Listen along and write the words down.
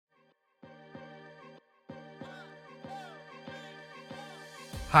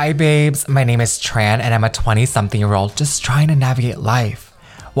Hi babes, my name is Tran and I'm a 20-something-year-old just trying to navigate life.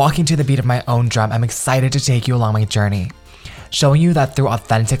 Walking to the beat of my own drum, I'm excited to take you along my journey. Showing you that through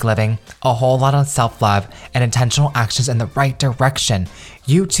authentic living, a whole lot of self-love, and intentional actions in the right direction,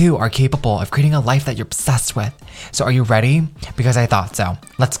 you too are capable of creating a life that you're obsessed with. So are you ready? Because I thought so.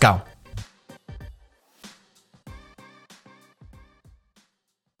 Let's go.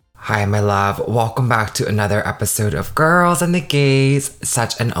 Hi, my love. Welcome back to another episode of Girls and the Gays.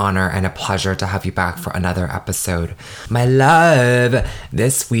 Such an honor and a pleasure to have you back for another episode. My love,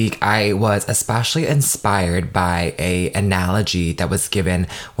 this week I was especially inspired by an analogy that was given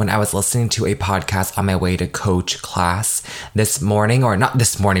when I was listening to a podcast on my way to coach class this morning, or not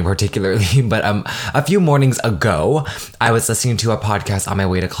this morning particularly, but a few mornings ago. I was listening to a podcast on my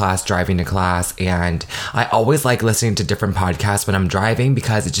way to class, driving to class, and I always like listening to different podcasts when I'm driving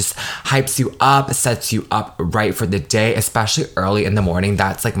because it just hypes you up, sets you up right for the day, especially early in the morning.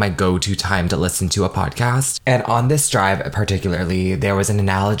 That's like my go-to time to listen to a podcast. And on this drive particularly, there was an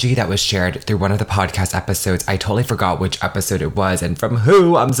analogy that was shared through one of the podcast episodes. I totally forgot which episode it was and from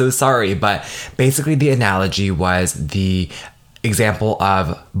who. I'm so sorry. But basically the analogy was the example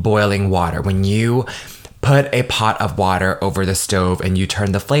of boiling water. When you put a pot of water over the stove and you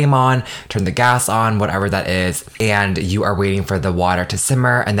turn the flame on, turn the gas on, whatever that is, and you are waiting for the water to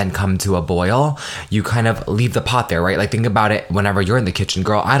simmer and then come to a boil, you kind of leave the pot there, right? Like think about it whenever you're in the kitchen.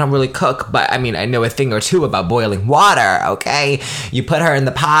 Girl, I don't really cook, but I mean, I know a thing or two about boiling water, okay? You put her in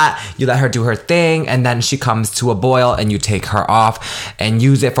the pot, you let her do her thing, and then she comes to a boil and you take her off and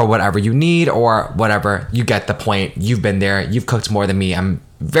use it for whatever you need or whatever. You get the point. You've been there. You've cooked more than me. I'm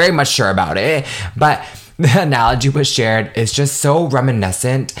very much sure about it. But the analogy was shared is just so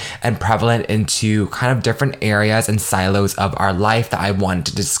reminiscent and prevalent into kind of different areas and silos of our life that I wanted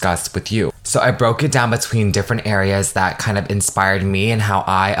to discuss with you. So I broke it down between different areas that kind of inspired me and how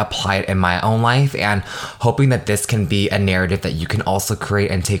I apply it in my own life, and hoping that this can be a narrative that you can also create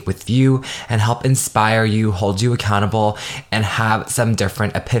and take with you and help inspire you, hold you accountable, and have some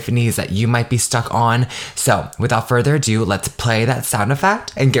different epiphanies that you might be stuck on. So without further ado, let's play that sound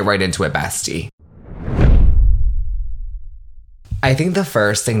effect and get right into it, bestie. I think the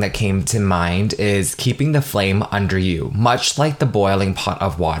first thing that came to mind is keeping the flame under you. Much like the boiling pot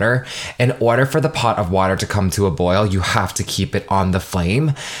of water, in order for the pot of water to come to a boil, you have to keep it on the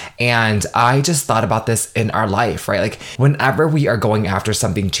flame. And I just thought about this in our life, right? Like whenever we are going after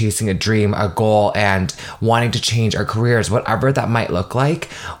something, chasing a dream, a goal, and wanting to change our careers, whatever that might look like,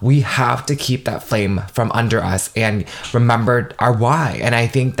 we have to keep that flame from under us and remember our why. And I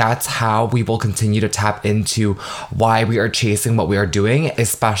think that's how we will continue to tap into why we are chasing what we are doing,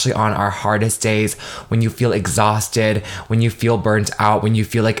 especially on our hardest days, when you feel exhausted, when you feel burnt out, when you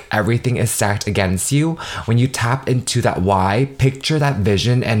feel like everything is stacked against you. When you tap into that why, picture that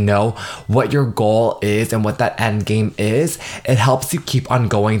vision and know what your goal is and what that end game is, it helps you keep on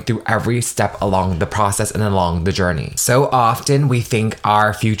going through every step along the process and along the journey. So often we think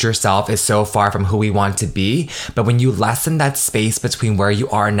our future self is so far from who we want to be, but when you lessen that space between where you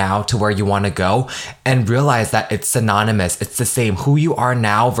are now to where you want to go and realize that it's synonymous, it's the same. Who you are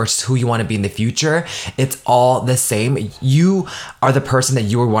now versus who you want to be in the future, it's all the same. You are the person that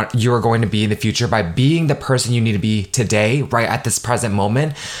you are going to be in the future by being the person you need to be today, right at this present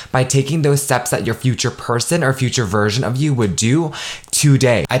moment, by taking those steps that your future person or future version of you would do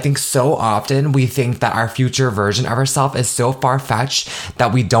today. I think so often we think that our future version of ourselves is so far-fetched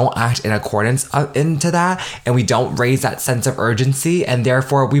that we don't act in accordance into that, and we don't raise that sense of urgency, and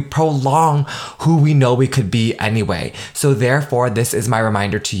therefore we prolong who we know we could be anyway. So therefore, this is my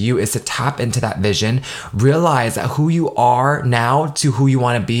reminder to you, is to tap into that vision, realize that who you are now to who you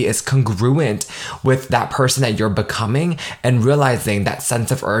want to be is congruent with that person that you're becoming, and realizing that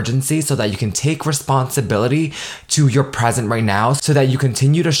sense of urgency so that you can take responsibility to your present right now, so that you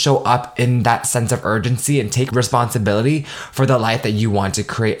continue to show up in that sense of urgency and take responsibility for the life that you want to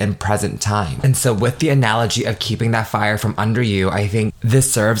create in present time. And so with the analogy of keeping that fire from under you, I think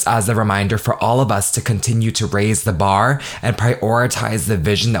this serves as a reminder for all of us to continue to raise the bar and prioritize the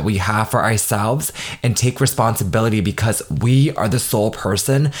vision that we have for ourselves and take responsibility, because we are the sole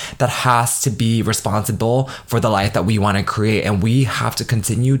person that has to be responsible for the life that we want to create. And we have to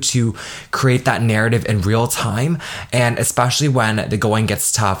continue to create that narrative in real time. And especially when the going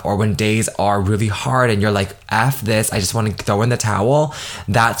gets tough or when days are really hard and you're like, F this, I just want to throw in the towel,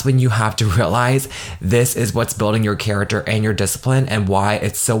 that's when you have to realize this is what's building your character and your discipline, and why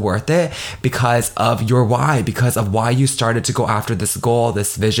it's so worth it, because of your why, because of why you started to go after this goal,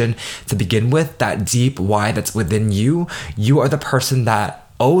 this vision to begin with, that deep why that's within you. You are the person that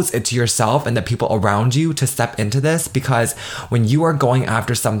owes it to yourself and the people around you to step into this, because when you are going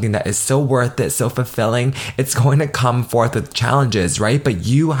after something that is so worth it, so fulfilling, it's going to come forth with challenges, right? But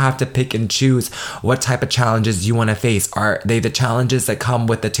you have to pick and choose what type of challenges you want to face. Are they the challenges that come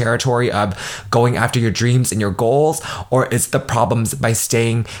with the territory of going after your dreams and your goals, or is the problems by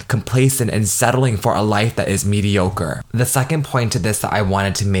staying complacent and settling for a life that is mediocre? The second point to this that I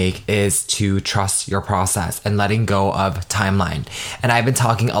wanted to make is to trust your process and letting go of timeline. And I've been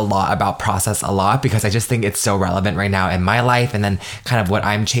talking a lot about process a lot because I just think it's so relevant right now in my life, and then kind of what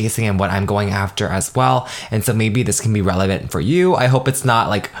I'm chasing and what I'm going after as well. And so maybe this can be relevant for you. I hope it's not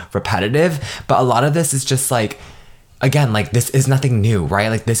like repetitive, but a lot of this is just like, again, like this is nothing new, right?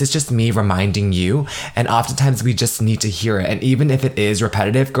 Like this is just me reminding you. And oftentimes we just need to hear it. And even if it is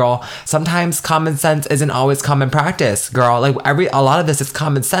repetitive, girl, sometimes common sense isn't always common practice, girl. Like a lot of this is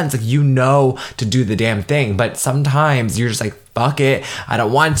common sense. Like you know to do the damn thing, but sometimes you're just like, fuck it, I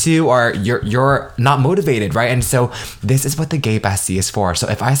don't want to, or you're not motivated, right? And so this is what the Gay Bestie is for. So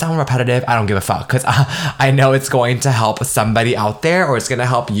if I sound repetitive, I don't give a fuck, because I know it's going to help somebody out there, or it's going to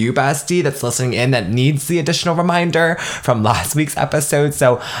help you, bestie, that's listening in that needs the additional reminder from last week's episode.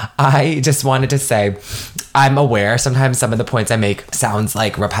 So I just wanted to say, I'm aware sometimes some of the points I make sounds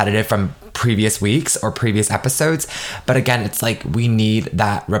like repetitive from previous weeks or previous episodes, but again, it's like we need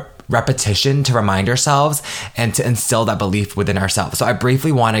that repetition to remind ourselves and to instill that belief within ourselves. So I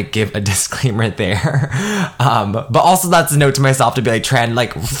briefly want to give a disclaimer there. But also that's a note to myself to be like, trend,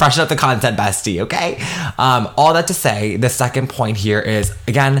 like freshen up the content, bestie, okay? All that to say, the second point here is,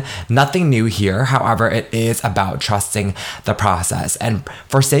 again, nothing new here. However, it is about trusting the process. And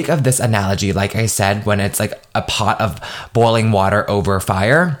for sake of this analogy, like I said, when it's like a pot of boiling water over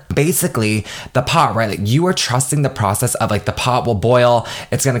fire, basically the pot, right? Like you are trusting the process of like the pot will boil,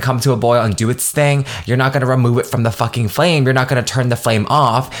 it's going to come to a boil and do its thing. You're not going to remove it from the fucking flame. You're not going to turn the flame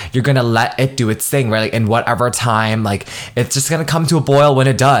off. You're going to let it do its thing, right? Like in whatever time, like it's just going to come to a boil when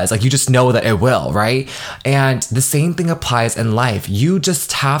it does. Like you just know that it will, right? And the same thing applies in life. You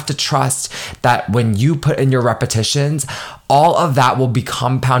just have to trust that when you put in your repetitions, all of that will be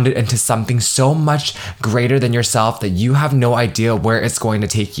compounded into something so much greater than yourself that you have no idea where it's going to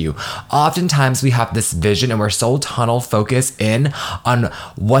take you. Oftentimes we have this vision and we're so tunnel focused in on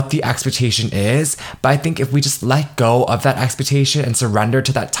what the expectation is. But I think if we just let go of that expectation and surrender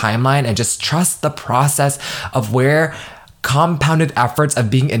to that timeline and just trust the process of where compounded efforts of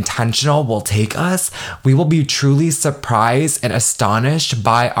being intentional will take us, we will be truly surprised and astonished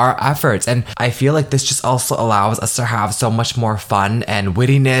by our efforts. And I feel like this just also allows us to have so much more fun and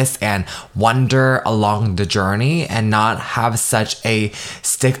wittiness and wonder along the journey and not have such a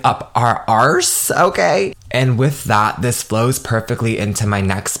stick up our arse, okay? And with that, this flows perfectly into my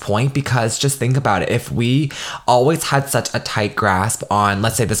next point, because just think about it. If we always had such a tight grasp on,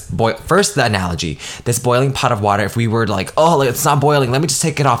 let's say first the analogy, this boiling pot of water, if we were like, oh, like, it's not boiling, let me just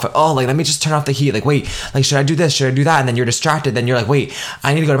take it off. Oh, like, let me just turn off the heat. Like, wait, like, should I do this? Should I do that? And then you're distracted. Then you're like, wait,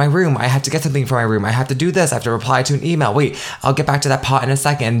 I need to go to my room. I have to get something from my room. I have to do this. I have to reply to an email. Wait, I'll get back to that pot in a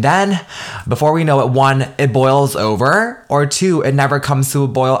second. And then before we know it, 1, it boils over, or 2, it never comes to a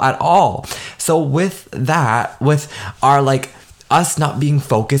boil at all. So with that, with our like us not being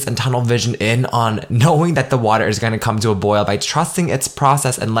focused and tunnel vision in on knowing that the water is going to come to a boil, by trusting its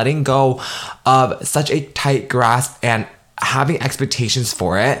process and letting go of such a tight grasp and having expectations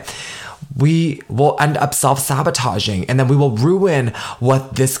for it, we will end up self-sabotaging, and then we will ruin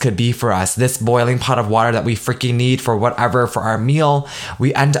what this could be for us. This boiling pot of water that we freaking need for whatever, for our meal,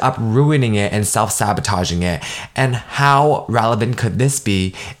 we end up ruining it and self-sabotaging it. And how relevant could this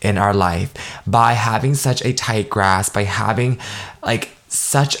be in our life? By having such a tight grasp, by having like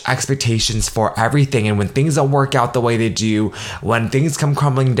such expectations for everything, and when things don't work out the way they do, when things come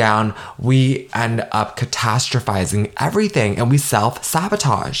crumbling down, we end up catastrophizing everything and we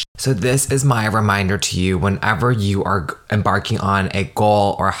self-sabotage. So this is my reminder to you whenever you are embarking on a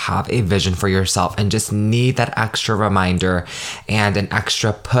goal or have a vision for yourself and just need that extra reminder and an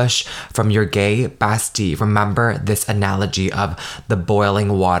extra push from your gay bestie. Remember this analogy of the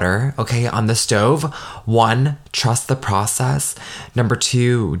boiling water, okay, on the stove. 1, trust the process. Number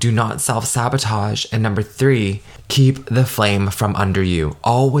 2, do not self-sabotage. And number 3, keep the flame from under you.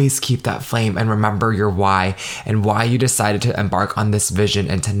 Always keep that flame and remember your why and why you decided to embark on this vision,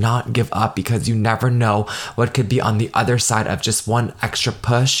 and to not give up, because you never know what could be on the other side of just 1 extra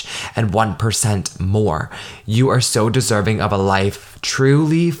push and 1% more. You are so deserving of a life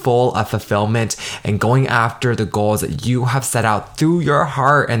truly full of fulfillment and going after the goals that you have set out through your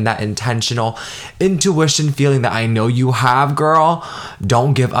heart and that intentional intuition feeling that I know you have, girl.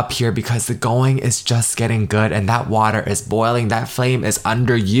 Don't give up here, because the going is just getting good, and that that water is boiling, that flame is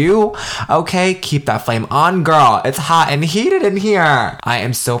under you. Okay, keep that flame on, girl. It's hot and heated in here. I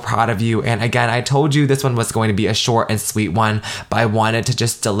am so proud of you. And again, I told you this one was going to be a short and sweet one, but I wanted to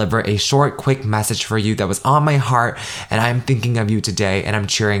just deliver a short, quick message for you that was on my heart. And I'm thinking of you today, and I'm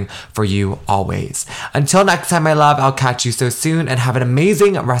cheering for you always. Until next time, my love, I'll catch you so soon, and have an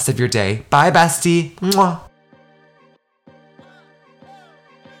amazing rest of your day. Bye, bestie. Mwah.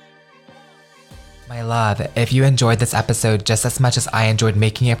 My love, if you enjoyed this episode just as much as I enjoyed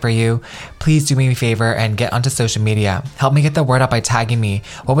making it for you, please do me a favor and get onto social media. Help me get the word out by tagging me.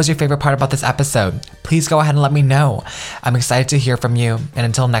 What was your favorite part about this episode? Please go ahead and let me know. I'm excited to hear from you. And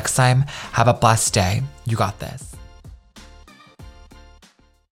until next time, have a blessed day. You got this.